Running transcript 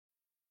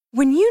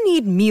When you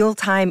need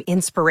mealtime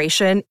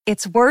inspiration,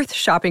 it's worth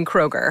shopping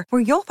Kroger,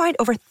 where you'll find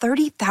over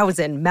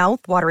 30,000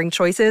 mouth-watering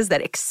choices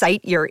that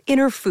excite your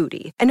inner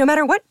foodie. And no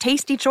matter what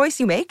tasty choice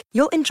you make,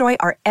 you'll enjoy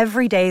our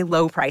everyday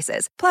low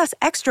prices, plus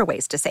extra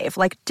ways to save,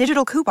 like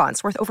digital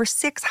coupons worth over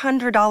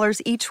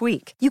 $600 each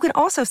week. You can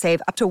also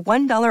save up to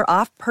 $1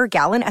 off per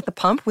gallon at the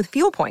pump with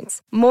fuel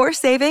points. More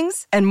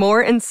savings and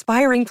more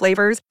inspiring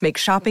flavors make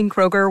shopping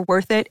Kroger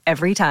worth it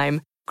every time.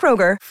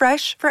 Kroger,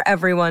 fresh for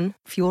everyone.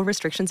 Fuel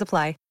restrictions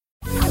apply.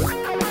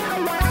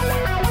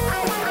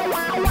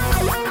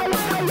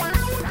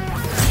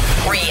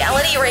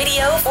 Reality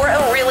radio for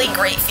a really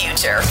great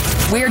future.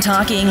 We're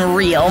talking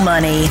real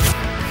money.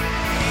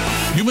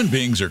 Human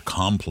beings are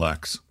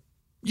complex.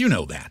 You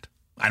know that.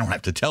 I don't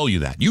have to tell you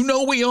that. You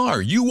know we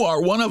are. You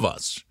are one of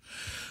us.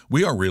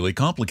 We are really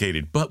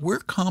complicated, but we're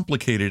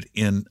complicated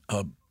in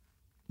a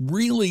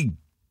really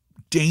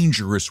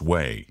dangerous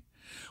way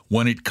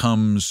when it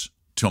comes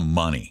to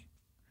money.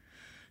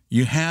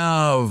 You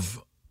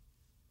have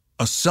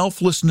a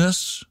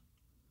selflessness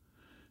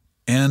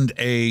and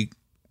a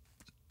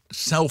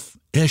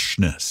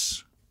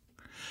selfishness.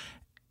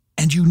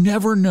 And you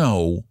never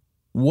know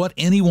what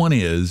anyone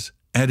is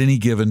at any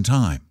given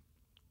time.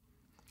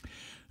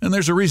 And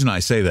there's a reason I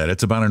say that.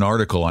 It's about an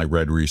article I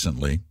read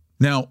recently.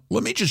 Now,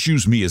 let me just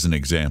use me as an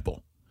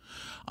example.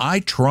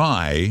 I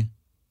try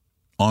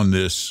on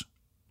this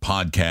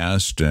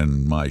podcast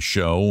and my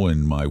show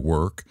and my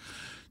work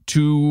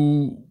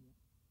to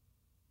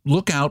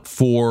look out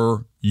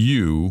for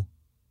you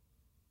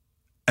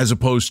as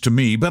opposed to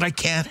me, but I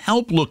can't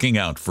help looking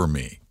out for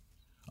me.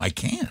 I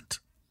can't.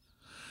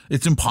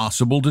 It's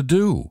impossible to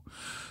do.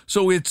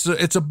 So it's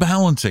a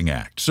balancing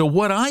act. So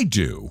what I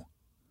do,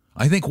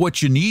 I think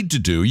what you need to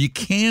do, you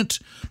can't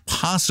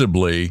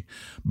possibly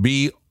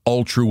be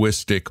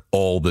altruistic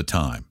all the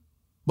time.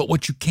 But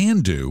what you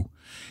can do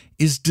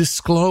is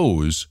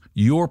disclose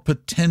your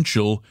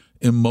potential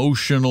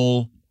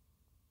emotional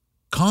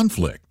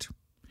conflict.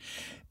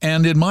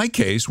 And in my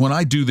case, when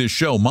I do this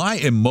show, my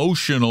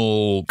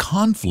emotional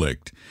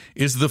conflict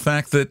is the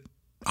fact that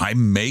I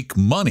make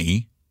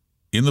money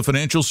in the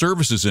financial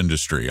services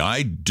industry.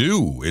 I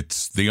do.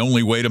 It's the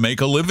only way to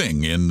make a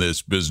living in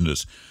this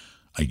business.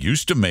 I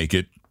used to make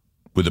it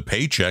with a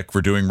paycheck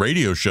for doing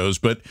radio shows,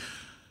 but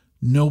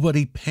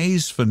nobody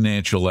pays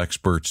financial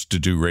experts to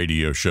do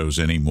radio shows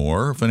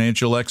anymore.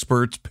 Financial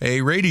experts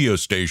pay radio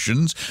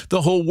stations.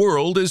 The whole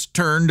world is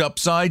turned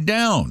upside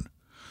down.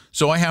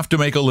 So I have to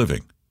make a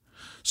living.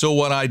 So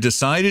what I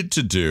decided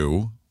to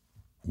do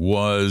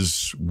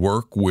was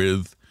work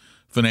with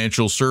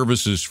financial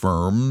services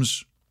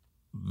firms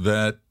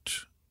that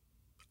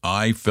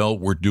I felt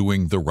were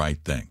doing the right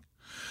thing.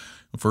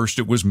 First,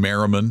 it was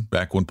Merriman,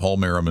 back when Paul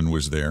Merriman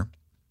was there.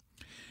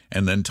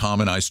 And then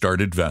Tom and I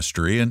started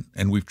Vestry,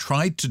 and we've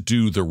tried to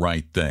do the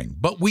right thing.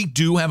 But we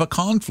do have a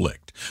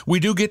conflict. We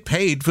do get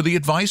paid for the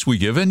advice we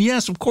give. And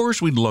yes, of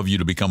course, we'd love you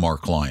to become our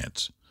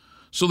clients.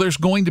 So there's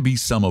going to be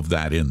some of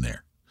that in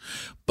there.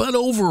 But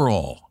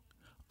overall,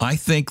 I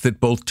think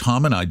that both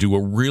Tom and I do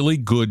a really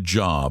good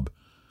job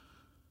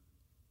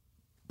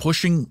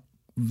pushing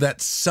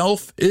that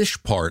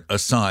selfish part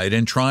aside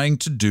and trying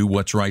to do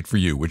what's right for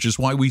you, which is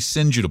why we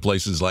send you to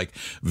places like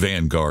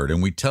Vanguard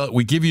and we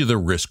give you the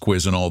risk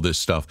quiz and all this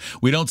stuff.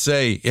 We don't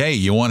say, hey,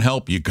 you want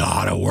help? You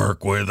got to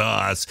work with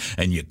us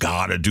and you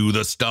got to do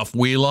the stuff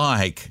we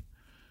like,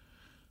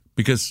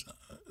 because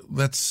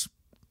that's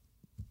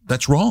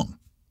wrong.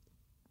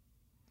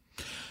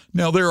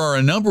 Now, there are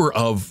a number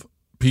of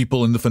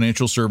people in the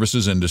financial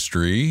services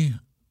industry,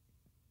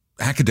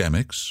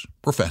 academics,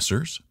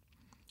 professors,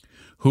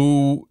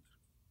 who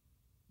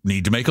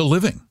need to make a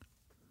living.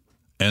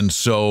 And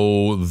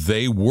so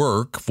they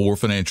work for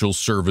financial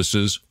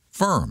services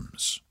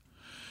firms.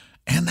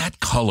 And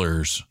that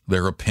colors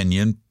their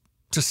opinion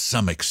to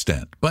some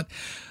extent. But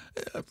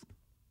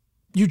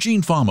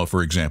Eugene Fama,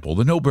 for example,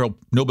 the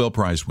Nobel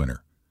Prize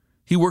winner,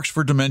 he works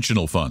for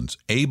Dimensional Funds,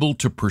 able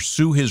to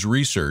pursue his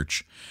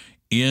research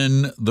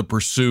in the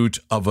pursuit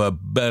of a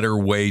better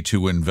way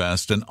to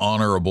invest, an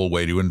honorable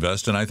way to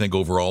invest. And I think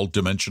overall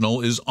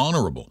Dimensional is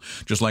honorable,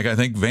 just like I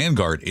think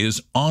Vanguard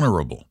is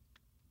honorable.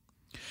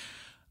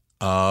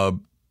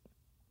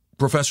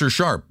 Professor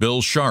Sharp,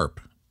 Bill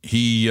Sharp,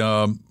 he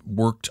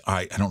worked,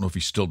 I don't know if he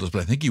still does,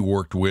 but I think he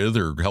worked with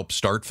or helped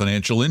start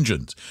Financial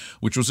Engines,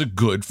 which was a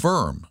good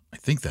firm. I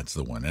think that's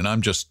the one. And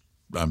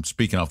I'm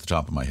speaking off the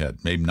top of my head.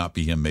 Maybe not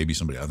be him, maybe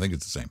somebody. I think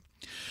it's the same.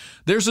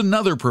 There's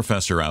another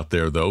professor out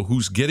there, though,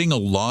 who's getting a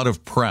lot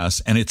of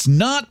press, and it's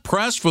not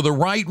press for the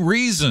right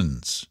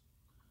reasons.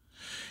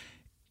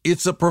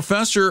 It's a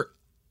professor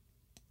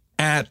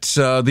at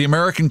the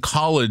American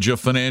College of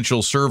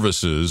Financial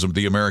Services, of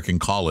the American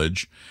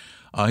College.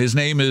 His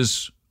name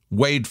is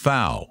Wade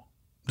Pfau,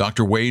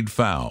 Dr. Wade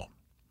Pfau.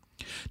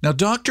 Now,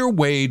 Dr.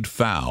 Wade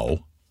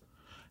Pfau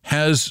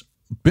has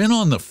been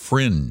on the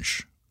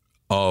fringe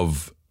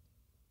of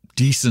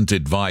decent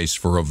advice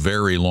for a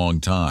very long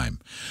time.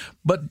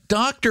 But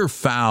Dr.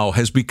 Pfau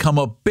has become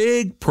a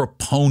big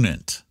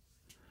proponent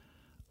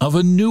of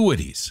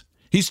annuities.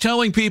 He's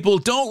telling people,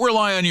 don't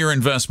rely on your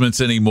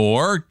investments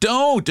anymore.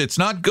 Don't. It's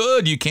not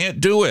good. You can't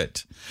do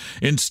it.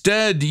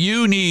 Instead,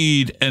 you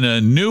need an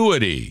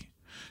annuity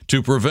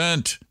to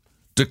prevent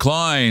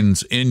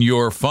declines in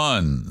your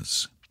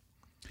funds.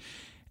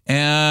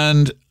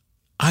 And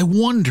I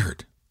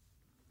wondered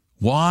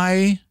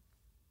why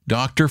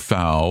Dr.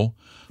 Pfau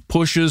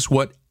pushes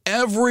what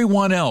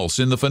everyone else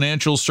in the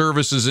financial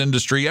services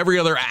industry, every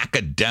other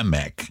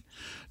academic,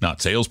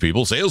 not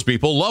salespeople.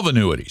 Salespeople love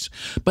annuities,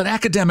 but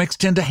academics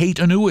tend to hate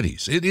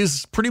annuities. It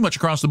is pretty much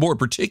across the board,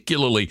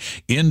 particularly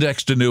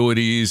indexed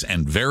annuities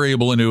and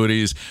variable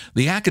annuities.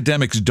 The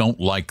academics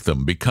don't like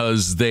them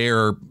because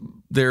they're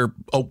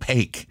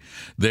opaque.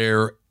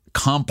 They're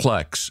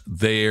complex.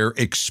 They're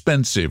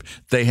expensive.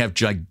 They have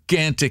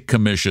gigantic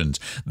commissions.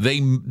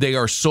 They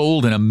are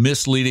sold in a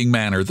misleading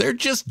manner. They're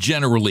just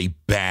generally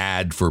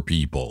bad for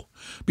people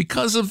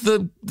because of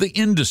the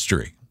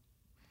industry.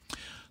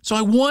 So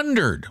I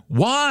wondered,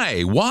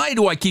 why? Why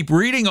do I keep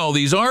reading all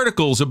these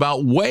articles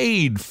about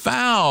Wade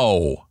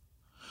Pfau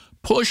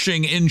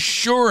pushing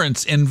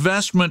insurance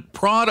investment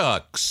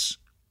products?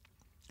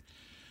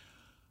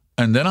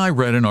 And then I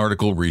read an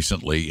article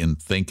recently in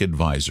Think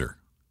Advisor,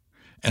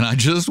 and I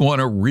just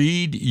want to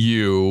read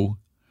you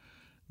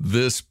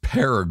this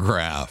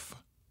paragraph.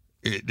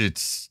 It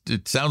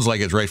sounds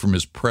like it's right from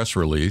his press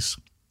release.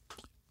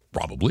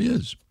 Probably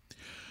is.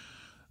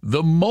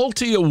 The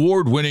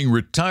multi-award-winning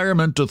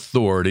Retirement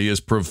Authority is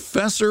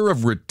professor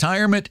of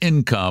retirement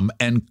income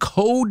and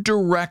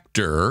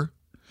co-director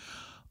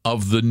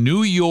of the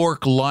New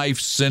York Life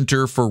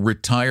Center for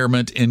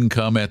Retirement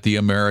Income at the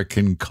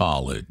American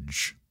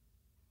College.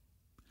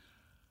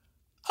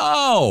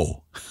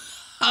 Oh,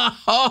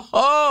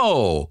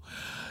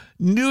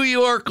 New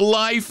York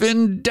Life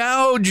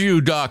endowed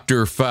you,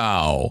 Dr.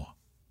 Pfau.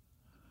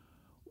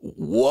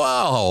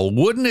 Wow,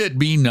 wouldn't it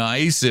be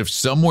nice if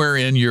somewhere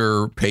in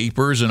your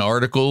papers and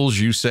articles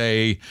you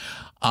say,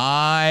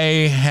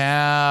 I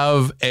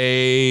have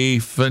a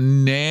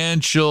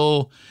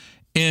financial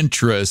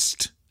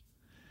interest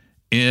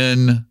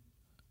in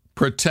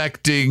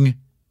protecting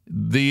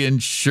the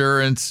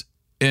insurance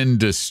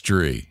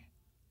industry?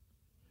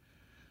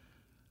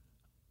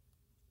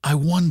 I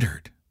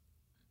wondered.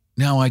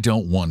 Now I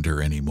don't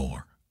wonder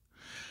anymore.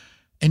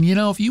 And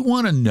if you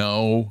want to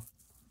know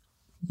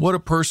what a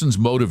person's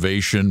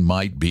motivation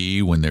might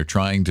be when they're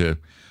trying to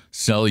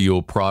sell you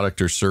a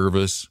product or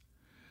service,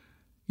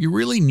 you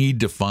really need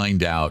to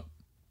find out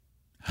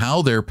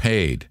how they're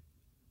paid.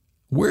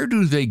 Where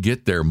do they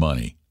get their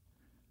money?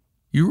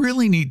 You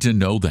really need to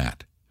know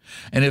that.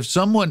 And if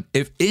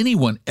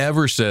anyone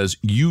ever says,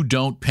 you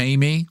don't pay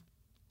me,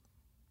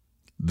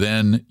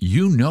 then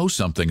you know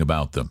something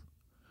about them.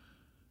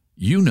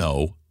 You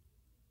know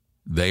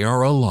they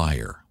are a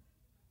liar.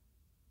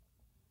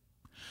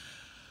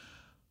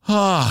 Do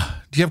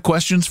you have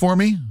questions for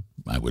me?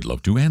 I would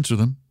love to answer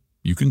them.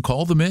 You can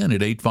call them in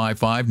at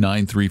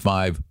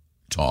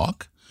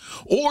 855-935-TALK,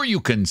 or you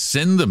can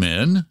send them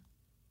in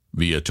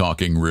via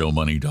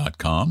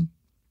talkingrealmoney.com,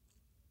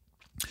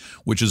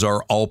 which is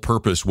our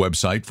all-purpose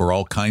website for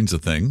all kinds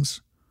of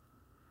things.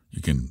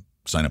 You can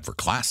sign up for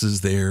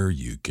classes there.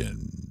 You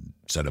can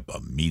set up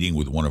a meeting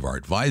with one of our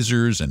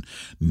advisors and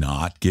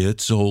not get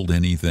sold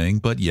anything.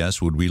 But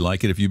yes, would we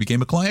like it if you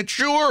became a client?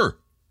 Sure.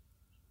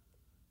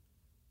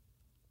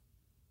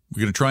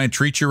 We're going to try and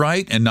treat you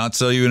right and not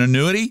sell you an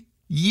annuity?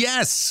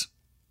 Yes.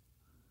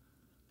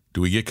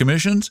 Do we get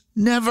commissions?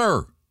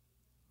 Never.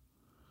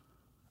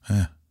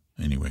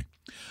 Anyway.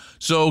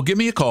 So give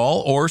me a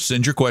call or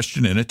send your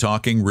question in at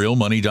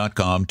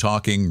talkingrealmoney.com,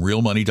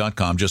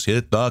 talkingrealmoney.com. Just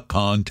hit the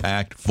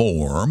contact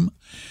form.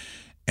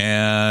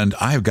 And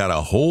I've got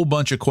a whole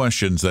bunch of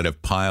questions that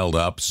have piled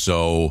up,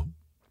 so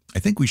I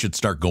think we should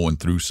start going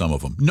through some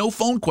of them. No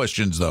phone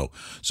questions, though.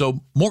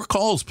 So more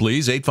calls,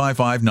 please,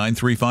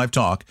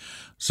 855-935-TALK.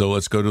 So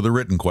let's go to the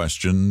written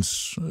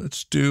questions.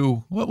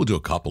 We'll do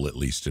a couple at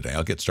least today.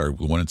 I'll get started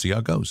with one and see how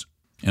it goes.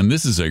 And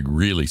this is a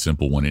really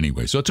simple one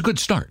anyway, so it's a good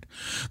start.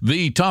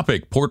 The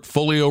topic,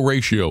 portfolio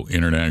ratio,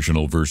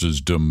 international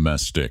versus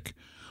domestic.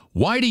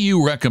 Why do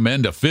you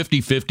recommend a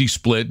 50-50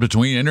 split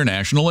between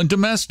international and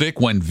domestic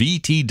when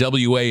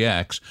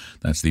VTWAX,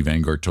 that's the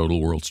Vanguard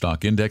Total World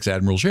Stock Index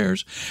Admiral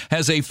Shares,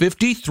 has a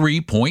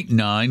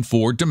 53.9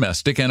 for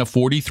domestic and a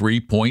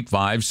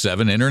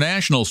 43.57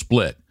 international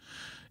split?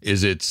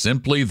 Is it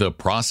simply the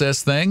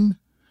process thing?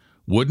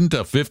 Wouldn't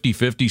a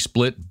 50-50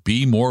 split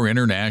be more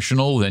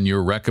international than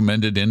your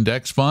recommended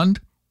index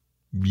fund?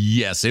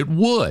 Yes, it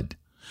would.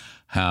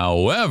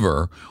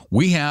 However,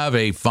 we have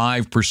a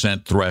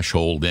 5%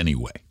 threshold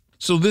anyway.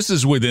 So this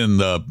is within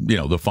the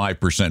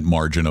 5%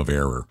 margin of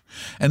error.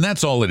 And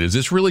that's all it is.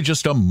 It's really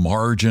just a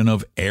margin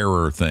of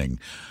error thing.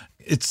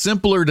 It's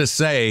simpler to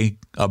say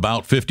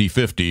about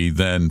 50-50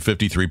 than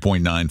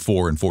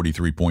 53.94 and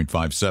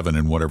 43.57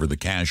 and whatever the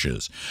cash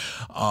is.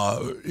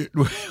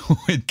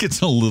 It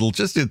gets a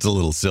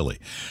little silly.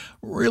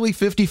 Really,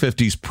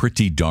 50-50 is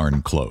pretty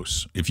darn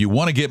close. If you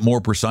want to get more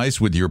precise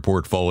with your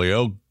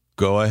portfolio,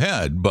 go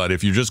ahead. But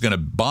if you're just going to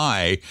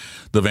buy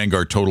the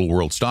Vanguard Total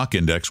World Stock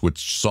Index,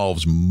 which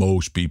solves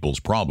most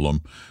people's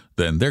problem,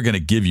 then they're going to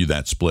give you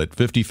that split.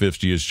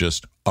 50-50 is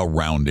just a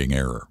rounding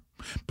error.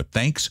 But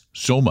thanks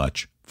so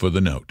much for the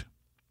note.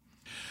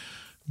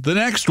 The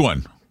next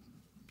one,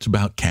 it's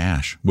about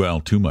cash. Well,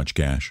 too much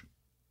cash.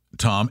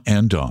 Tom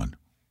and Dawn,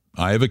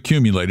 I have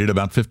accumulated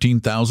about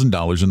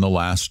 $15,000 in the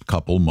last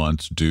couple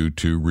months due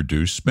to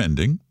reduced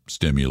spending,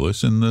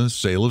 stimulus, and the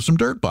sale of some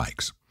dirt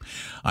bikes.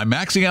 I'm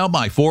maxing out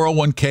my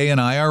 401k and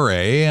IRA,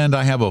 and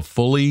I have a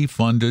fully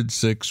funded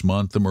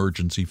 6-month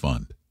emergency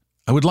fund.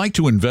 I would like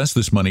to invest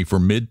this money for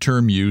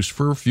midterm use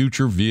for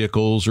future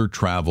vehicles or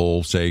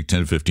travel, say 10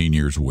 to 15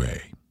 years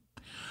away.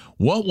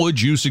 What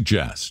would you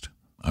suggest?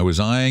 I was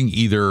eyeing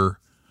either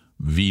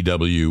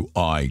VWITX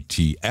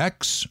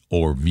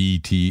or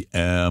VTMFX.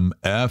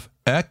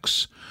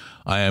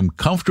 I am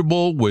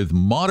comfortable with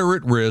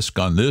moderate risk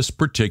on this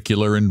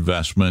particular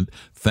investment.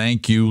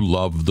 Thank you.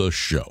 Love the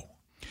show.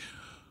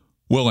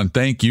 Well, and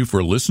thank you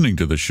for listening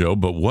to the show,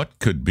 but what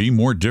could be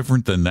more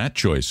different than that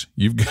choice?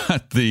 You've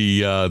got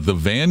the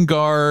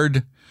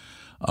Vanguard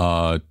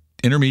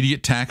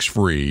intermediate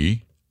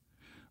tax-free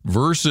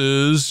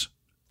versus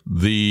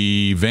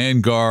the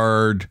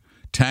Vanguard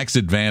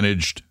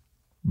tax-advantaged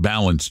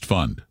balanced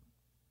fund.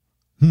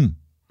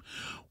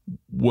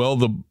 Well,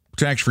 the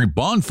tax-free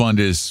bond fund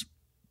is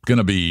going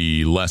to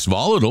be less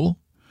volatile,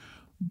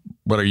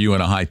 but are you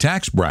in a high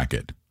tax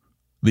bracket?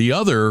 The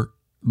other,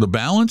 the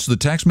balanced, the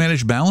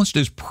tax-managed balanced,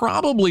 is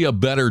probably a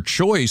better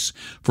choice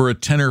for a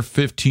 10 or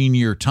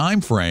 15-year time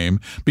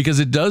frame because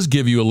it does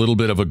give you a little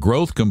bit of a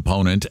growth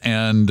component,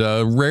 and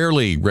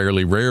rarely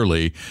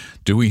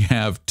do we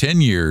have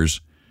 10 years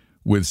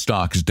with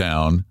stocks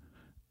down,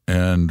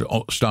 and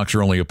stocks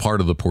are only a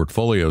part of the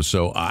portfolio.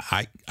 So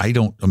I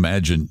don't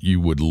imagine you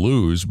would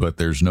lose, but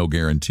there's no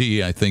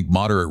guarantee. I think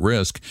moderate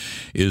risk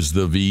is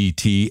the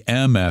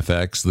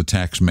VTMFX, the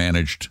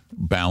tax-managed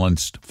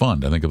balanced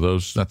fund. I think of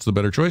those, that's the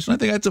better choice, and I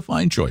think that's a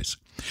fine choice.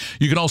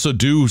 You can also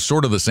do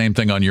sort of the same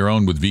thing on your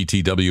own with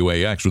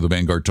VTWAX, with the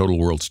Vanguard Total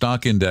World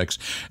Stock Index,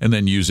 and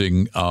then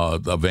using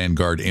a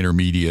Vanguard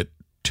Intermediate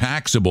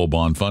Taxable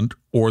Bond Fund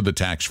or the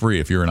tax-free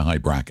if you're in a high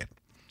bracket.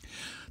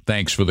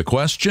 Thanks for the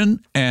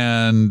question,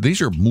 and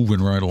these are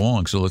moving right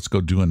along, so let's go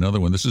do another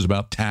one. This is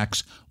about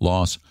tax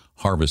loss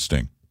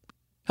harvesting.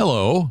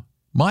 Hello,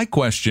 my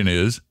question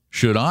is,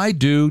 should I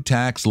do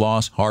tax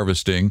loss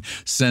harvesting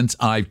since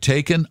I've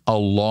taken a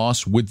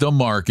loss with the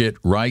market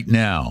right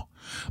now?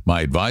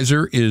 My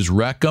advisor is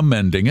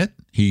recommending it.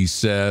 He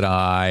said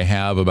I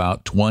have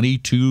about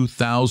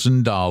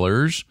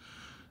 $22,000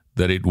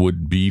 that it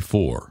would be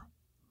for.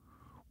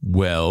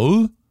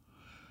 Well,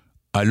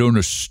 I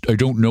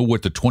don't know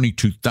what the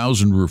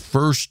 22,000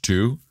 refers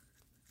to.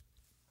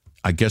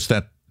 I guess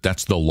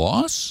that's the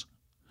loss.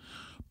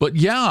 But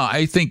yeah,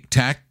 I think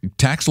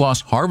tax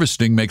loss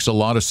harvesting makes a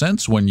lot of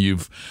sense when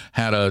you've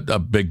had a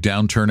big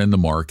downturn in the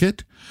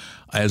market,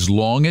 as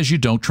long as you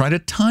don't try to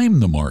time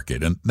the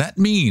market. And that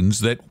means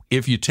that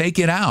if you take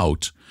it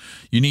out,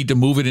 you need to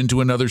move it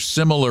into another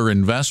similar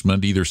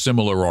investment, either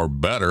similar or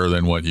better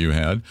than what you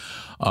had,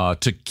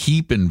 to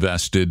keep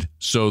invested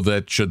so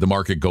that should the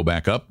market go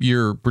back up,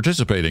 you're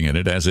participating in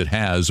it as it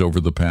has over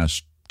the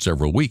past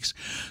several weeks.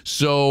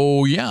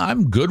 So yeah,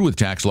 I'm good with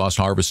tax loss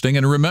harvesting.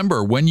 And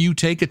remember, when you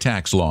take a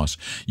tax loss,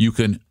 you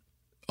can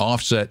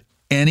offset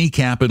any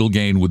capital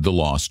gain with the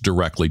loss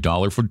directly,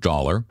 dollar for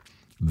dollar.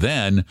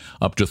 Then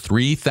up to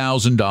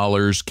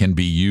 $3,000 can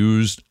be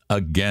used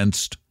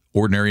against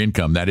ordinary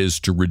income. That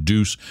is to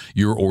reduce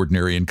your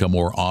ordinary income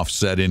or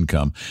offset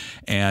income.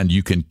 And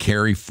you can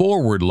carry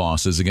forward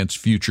losses against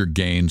future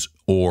gains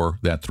or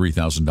that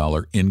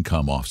 $3,000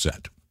 income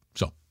offset.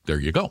 So there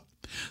you go.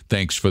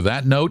 Thanks for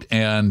that note.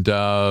 And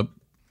that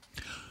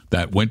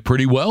went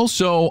pretty well.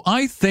 So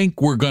I think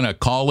we're going to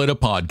call it a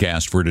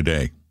podcast for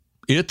today.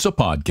 It's a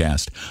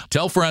podcast.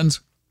 Tell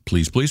friends,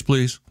 please, please,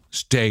 please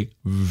stay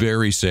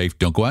very safe.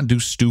 Don't go out and do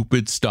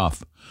stupid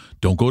stuff.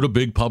 Don't go to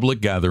big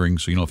public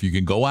gatherings. You know, if you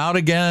can go out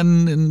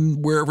again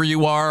and wherever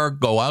you are,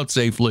 go out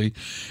safely.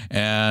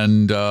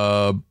 And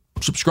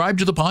subscribe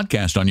to the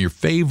podcast on your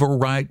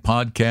favorite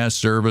podcast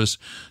service.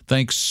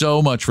 Thanks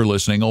so much for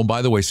listening. Oh,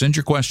 by the way, send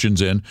your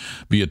questions in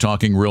via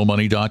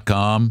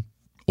talkingrealmoney.com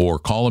or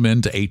call them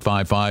in to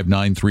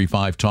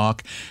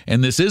 855-935-TALK.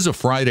 And this is a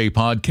Friday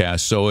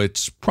podcast, so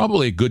it's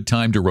probably a good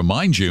time to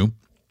remind you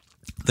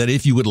that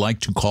if you would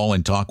like to call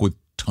and talk with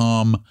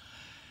Tom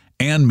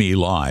and me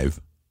live,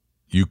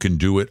 you can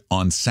do it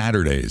on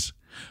Saturdays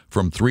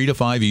from 3 to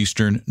 5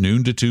 Eastern,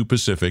 noon to 2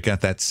 Pacific at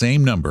that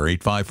same number,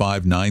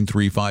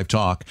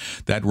 855-935-TALK.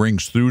 That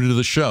rings through to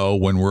the show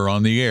when we're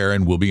on the air,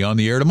 and we'll be on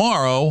the air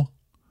tomorrow,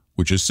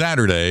 which is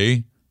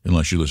Saturday,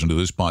 unless you listen to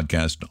this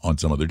podcast on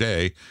some other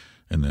day,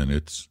 and then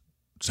it's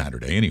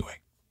Saturday anyway.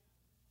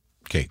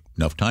 Okay,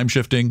 enough time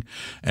shifting.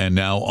 And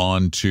now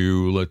on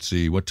to, let's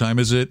see, what time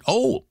is it?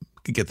 Oh,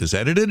 I can get this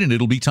edited, and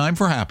it'll be time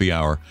for happy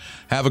hour.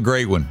 Have a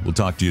great one. We'll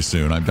talk to you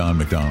soon. I'm Don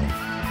McDonald.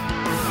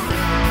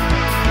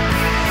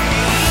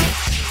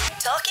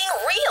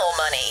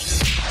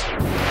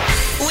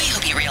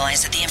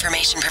 advise that the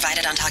information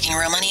provided on Talking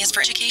Real Money is for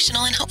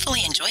educational and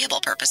hopefully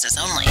enjoyable purposes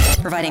only.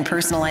 Providing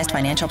personalized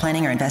financial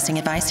planning or investing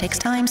advice takes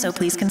time, so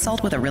please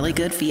consult with a really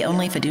good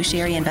fee-only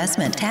fiduciary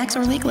investment, tax,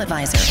 or legal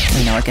advisor.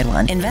 We know a good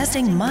one.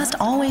 Investing must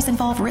always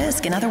involve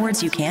risk. In other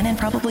words, you can and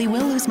probably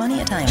will lose money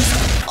at times.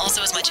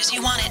 Also, as much as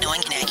you want it, no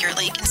one can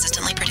accurately,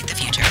 consistently predict the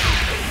future.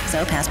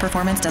 So past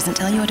performance doesn't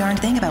tell you a darn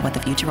thing about what the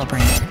future will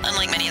bring.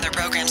 Unlike many other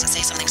programs that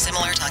say something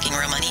similar, Talking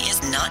Real Money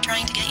is not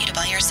trying to get you to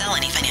buy or sell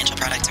any financial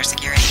products or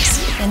securities.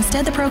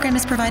 Instead, the program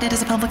is provided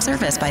as a public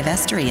service by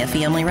Vestry, a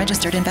fee-only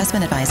registered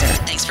investment advisor.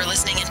 Thanks for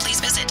listening, and please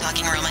visit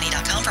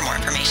TalkingRealMoney.com for more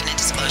information and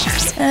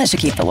disclosures. That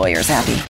should keep the lawyers happy.